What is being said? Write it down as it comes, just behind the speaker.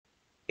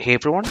Hey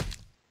everyone,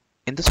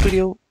 in this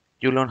video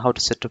you'll learn how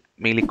to set up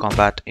melee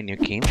combat in your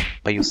game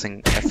by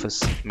using FS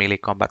melee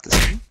combat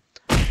system.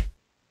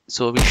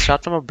 So we'll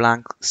start from a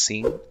blank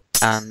scene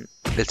and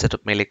we'll set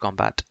up melee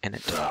combat in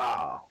it.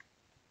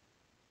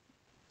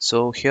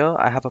 So here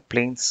I have a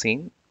plain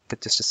scene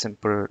with just a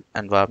simple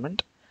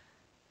environment.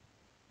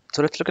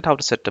 So let's look at how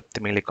to set up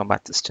the melee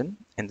combat system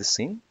in this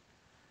scene.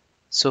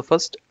 So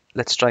first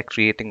let's try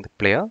creating the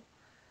player.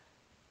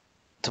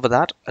 So for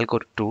that I'll go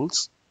to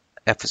Tools,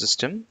 FS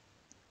System,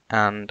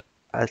 and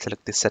I'll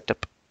select the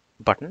Setup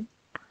button.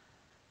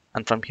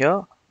 And from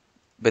here,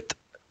 with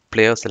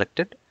player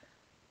selected,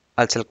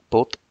 I'll select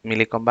both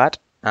melee combat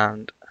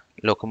and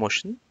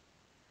locomotion.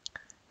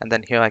 And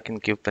then here I can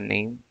give the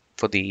name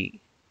for the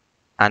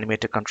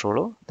animator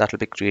controller that will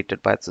be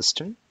created by the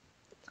system.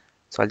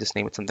 So I'll just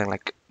name it something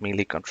like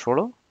melee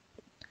controller.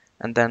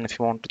 And then if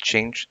you want to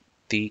change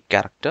the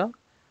character,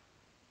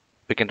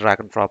 we can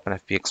drag and drop an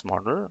FBX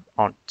model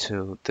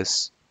onto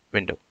this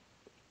window.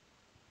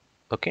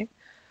 Okay,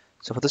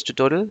 so for this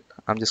tutorial,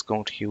 I'm just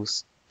going to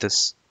use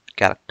this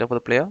character for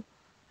the player.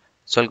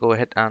 So I'll go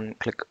ahead and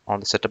click on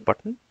the setup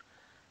button,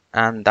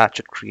 and that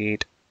should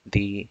create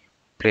the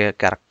player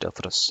character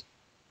for us.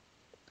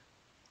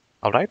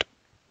 Alright,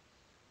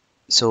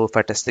 so if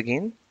I test the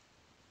game,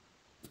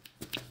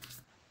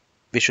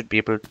 we should be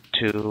able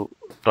to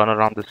run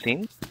around the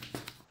scene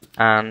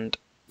and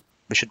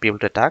we should be able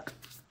to attack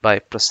by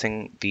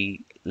pressing the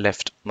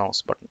left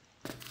mouse button.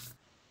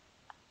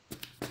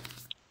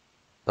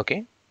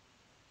 Okay,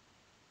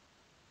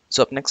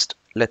 so up next,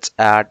 let's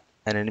add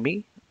an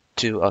enemy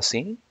to our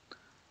scene.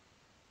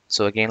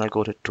 So again, I'll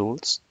go to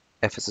Tools,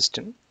 FS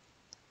System,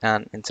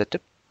 and in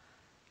Setup,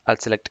 I'll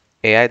select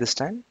AI this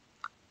time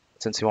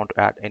since we want to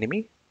add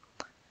enemy,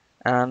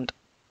 and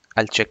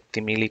I'll check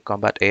the melee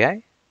combat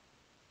AI,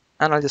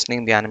 and I'll just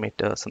name the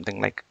animator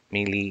something like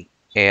melee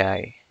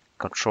AI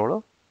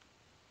controller.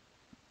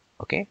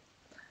 Okay,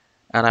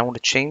 and I want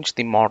to change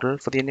the model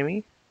for the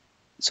enemy,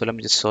 so let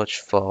me just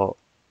search for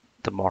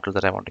the model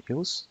that I want to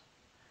use,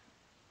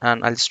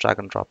 and I'll just drag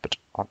and drop it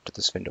onto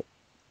this window.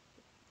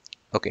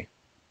 Okay,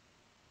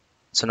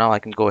 so now I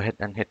can go ahead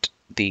and hit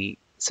the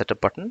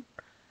setup button,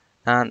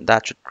 and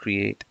that should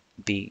create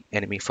the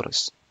enemy for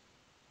us.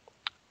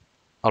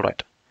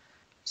 Alright,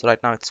 so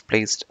right now it's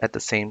placed at the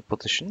same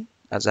position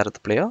as that of the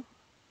player.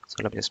 So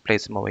let me just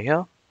place him over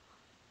here.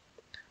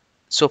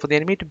 So for the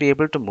enemy to be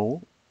able to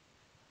move,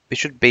 we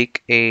should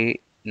bake a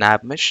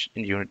nav mesh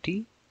in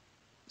Unity.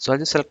 So I'll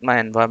just select my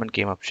environment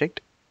game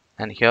object,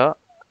 and here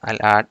I'll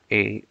add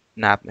a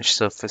nav mesh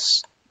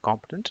surface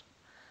component,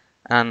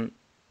 and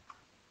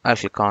I'll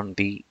click on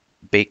the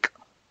bake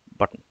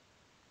button.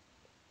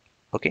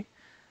 Okay,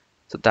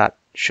 so that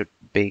should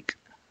bake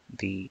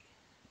the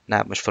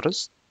nav mesh for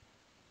us.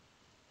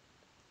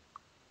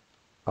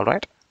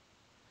 Alright,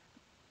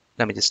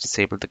 let me just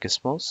disable the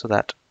gizmos so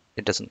that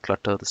it doesn't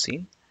clutter the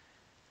scene.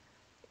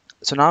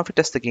 So now if we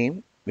test the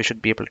game, we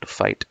should be able to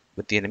fight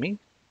with the enemy.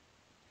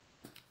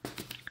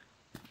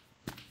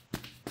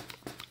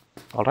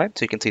 Alright,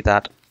 so you can see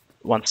that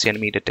once the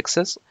enemy detects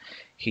us,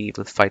 he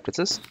will fight with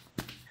us,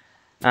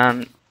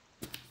 and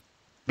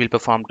we'll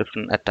perform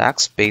different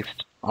attacks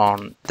based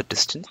on the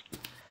distance.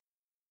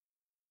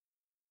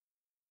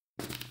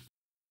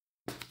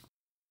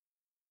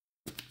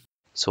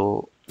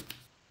 So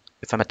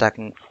if I'm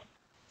attacking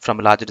from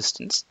a larger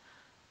distance,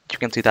 you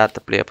can see that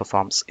the player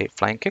performs a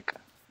flying kick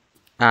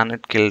and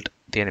it killed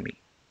the enemy.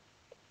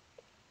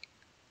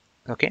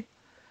 Okay,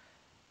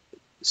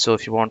 so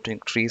if you want to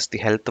increase the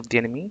health of the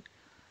enemy,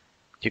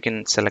 you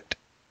can select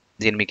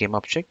the enemy game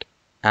object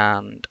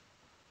and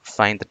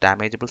find the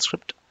damageable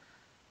script.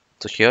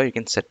 So here you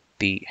can set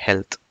the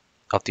health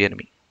of the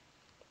enemy.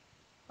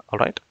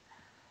 Alright,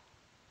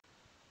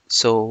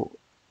 so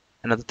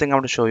another thing I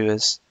want to show you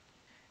is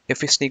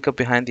if we sneak up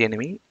behind the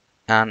enemy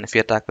and if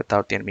we attack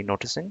without the enemy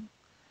noticing,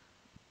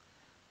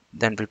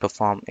 then we'll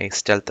perform a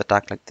stealth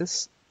attack like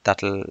this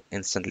that will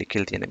instantly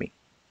kill the enemy.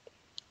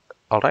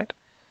 Alright,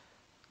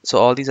 so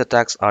all these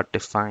attacks are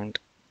defined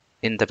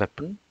in the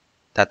weapon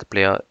that the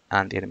player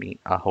and the enemy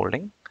are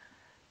holding.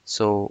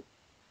 So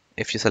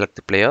if you select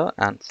the player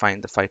and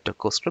find the fighter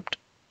core script,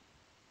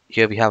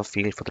 here we have a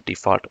field for the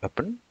default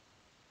weapon.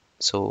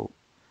 So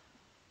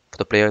for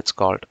the player it's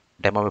called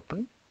demo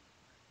weapon,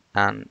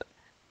 and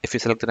if you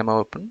select the demo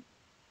weapon,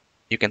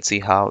 you can see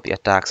how the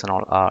attacks and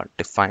all are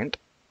defined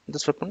in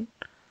this weapon.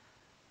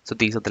 So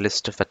these are the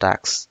list of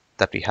attacks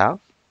that we have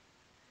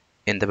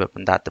in the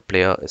weapon that the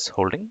player is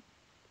holding.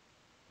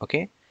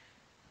 Okay,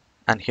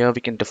 and here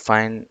we can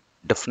define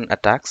different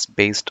attacks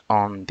based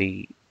on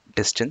the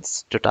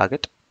distance to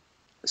target.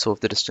 So if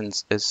the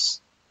distance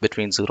is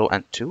between 0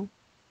 and 2,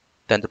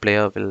 then the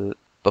player will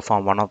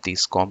perform one of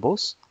these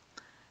combos,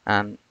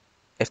 and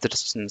if the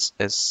distance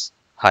is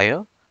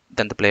higher,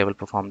 then the player will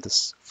perform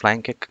this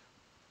flying kick.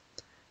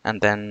 And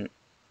then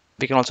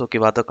we can also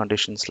give other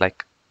conditions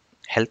like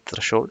health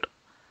threshold.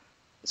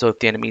 So if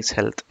the enemy's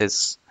health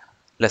is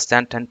less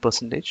than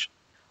 10%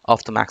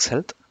 of the max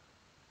health,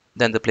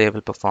 then the player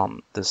will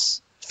perform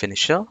this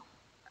finisher.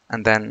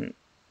 And then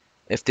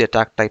If the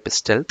attack type is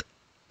stealth,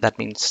 that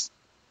means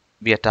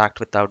we attacked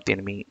without the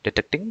enemy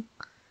detecting,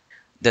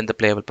 then the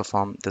player will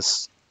perform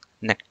this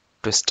neck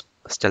twist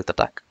stealth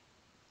attack.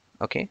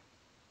 Okay,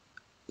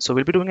 so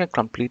we'll be doing a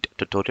complete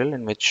tutorial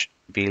in which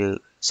we'll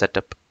set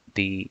up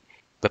the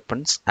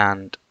weapons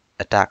and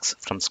attacks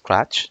from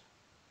scratch.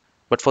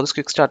 But for this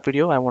quick start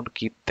video, I want to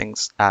keep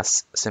things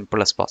as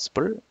simple as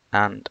possible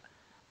and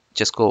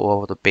just go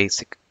over the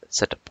basic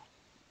setup.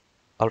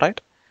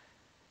 Alright,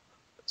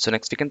 so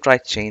next we can try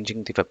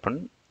changing the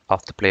weapon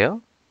of the player.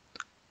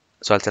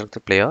 So I'll select the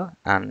player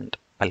and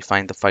I'll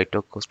find the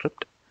fighter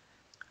script.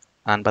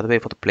 And by the way,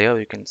 for the player,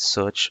 you can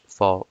search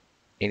for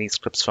any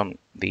scripts from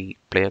the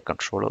player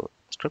controller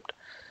script.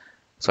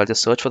 So I'll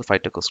just search for the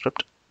fighter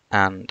script,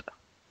 and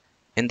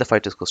in the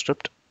fighter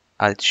script,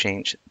 I'll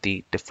change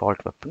the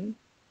default weapon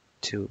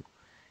to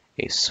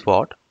a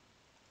sword.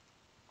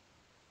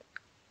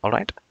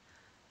 Alright,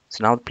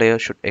 so now the player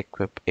should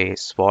equip a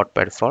sword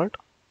by default.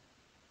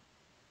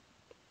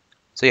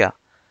 So yeah,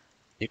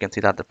 you can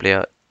see that the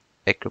player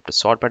equipped a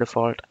sword by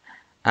default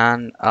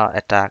and our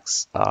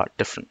attacks are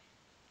different,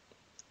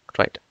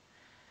 right?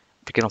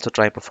 We can also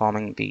try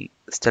performing the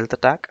stealth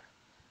attack,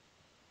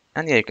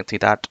 and yeah, you can see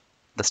that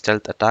the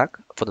stealth attack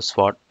for the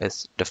sword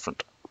is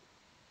different.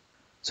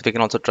 So we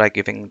can also try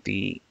giving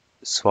the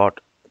sword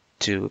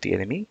to the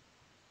enemy.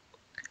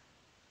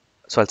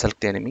 So I'll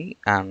select the enemy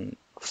and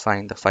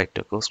find the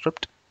fighter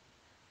script,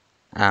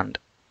 and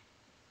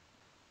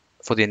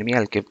for the enemy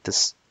I'll give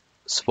this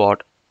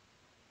sword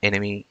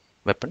enemy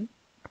weapon.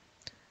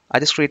 I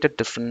just created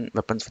different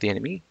weapons for the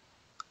enemy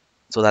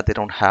so that they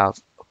don't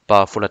have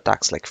powerful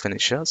attacks like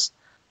finishers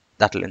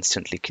that will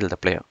instantly kill the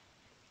player.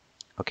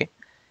 Okay,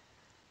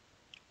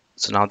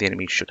 so now the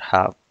enemy should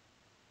have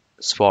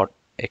sword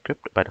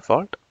equipped by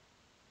default.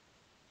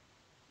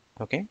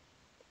 Okay,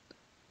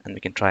 and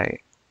we can try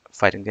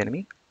fighting the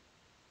enemy.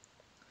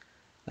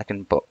 I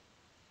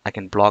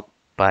can block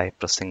by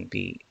pressing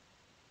the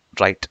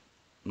right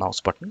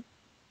mouse button.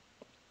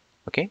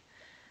 Okay,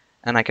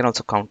 and I can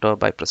also counter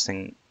by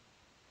pressing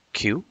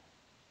Q.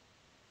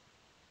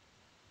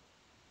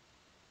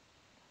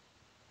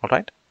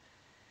 Alright,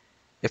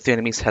 if the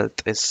enemy's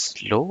health is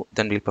low,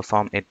 then we'll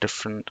perform a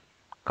different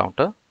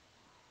counter.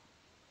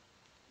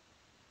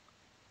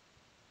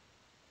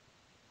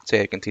 So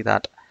you can see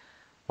that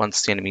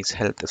once the enemy's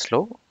health is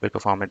low, we'll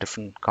perform a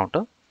different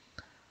counter.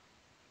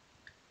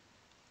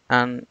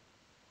 And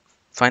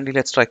finally,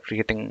 let's try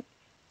creating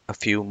a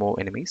few more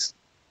enemies.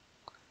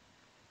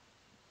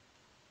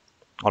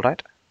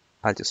 Alright,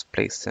 I'll just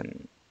place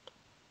in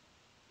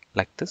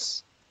like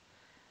this,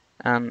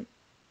 and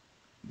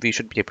we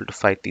should be able to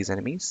fight these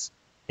enemies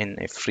in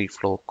a free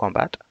flow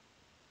combat,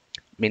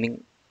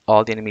 meaning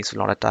all the enemies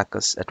will not attack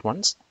us at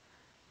once.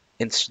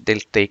 Instead,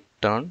 they'll take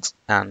turns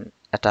and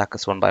attack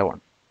us one by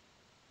one.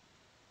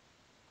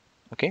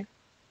 Okay,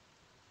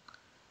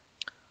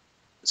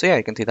 so yeah,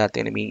 you can see that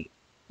the enemy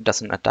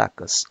doesn't attack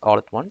us all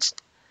at once.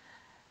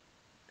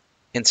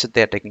 Instead,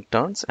 they are taking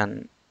turns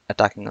and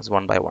attacking us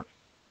one by one.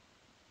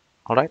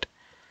 Alright,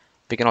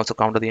 we can also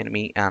counter the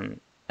enemy and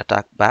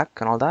attack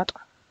back and all that.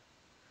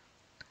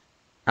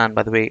 And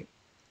by the way,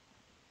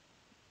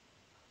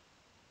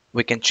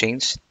 we can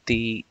change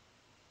the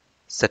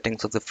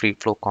settings of the free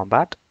flow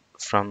combat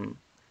from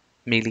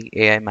melee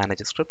AI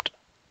manager script.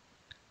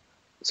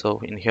 So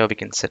in here we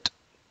can set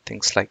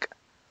things like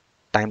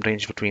time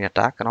range between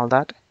attack and all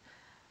that,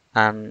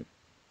 and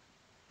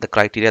the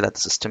criteria that the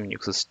system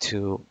uses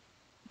to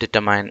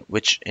determine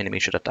which enemy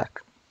should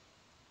attack.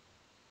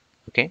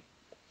 Okay,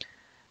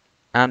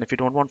 and if you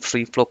don't want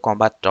free flow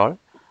combat at all,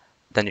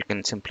 then you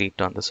can simply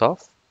turn this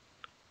off.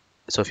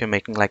 So if you're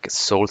making like a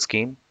Souls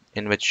game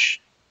in which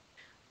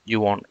you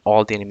want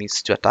all the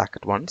enemies to attack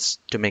at once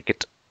to make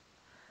it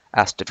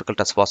as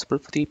difficult as possible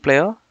for the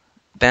player,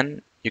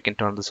 then you can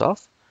turn this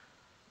off.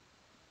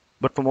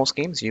 But for most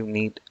games, you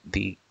need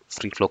the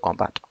free flow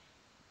combat.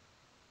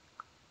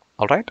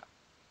 Alright,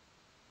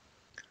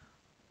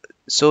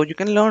 so you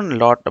can learn a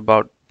lot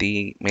about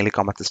the melee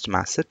combat system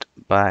asset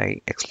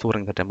by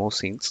exploring the demo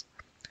scenes.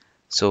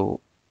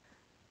 So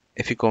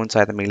if you go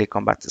inside the melee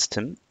combat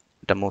system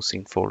demo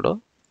scene folder,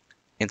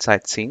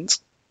 inside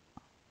scenes,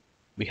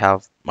 we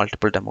have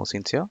multiple demo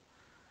scenes here.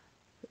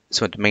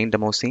 So in the main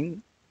demo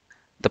scene,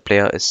 the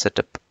player is set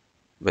up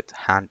with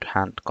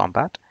hand-to-hand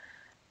combat,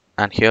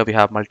 and here we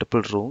have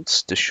multiple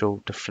runes to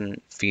show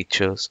different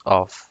features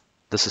of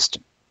the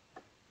system.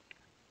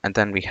 And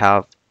then we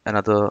have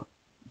another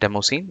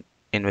demo scene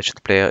in which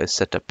the player is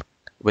set up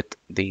with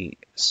the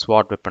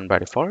sword weapon by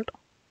default.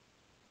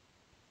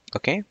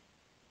 Okay,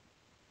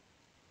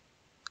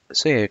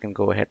 so yeah, you can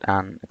go ahead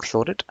and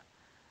explore it.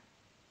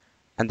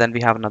 And then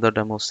we have another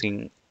demo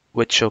scene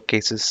which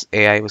showcases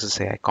AI versus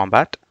AI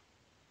combat.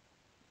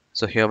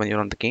 So here when you're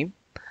on the game,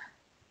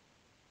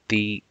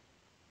 the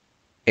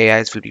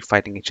AIs will be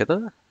fighting each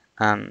other,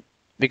 and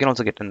we can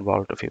also get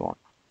involved if you want.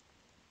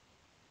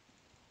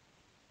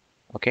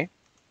 Okay,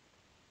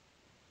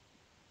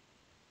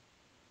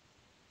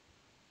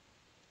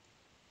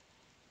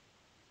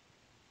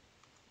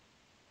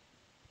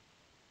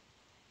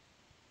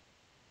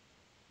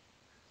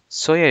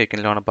 So yeah, you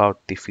can learn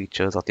about the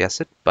features of the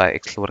asset by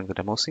exploring the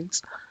demo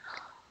scenes.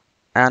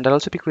 And I'll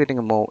also be creating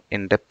a more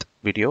in-depth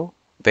video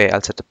where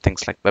I'll set up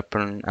things like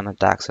weapon and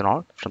attacks and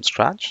all from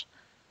scratch.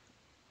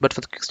 But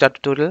for the Quickstart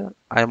tutorial,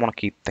 I want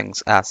to keep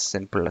things as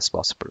simple as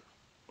possible.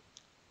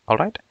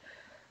 Alright,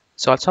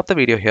 so I'll stop the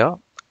video here.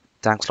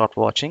 Thanks a lot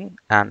for watching,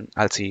 and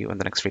I'll see you in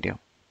the next video.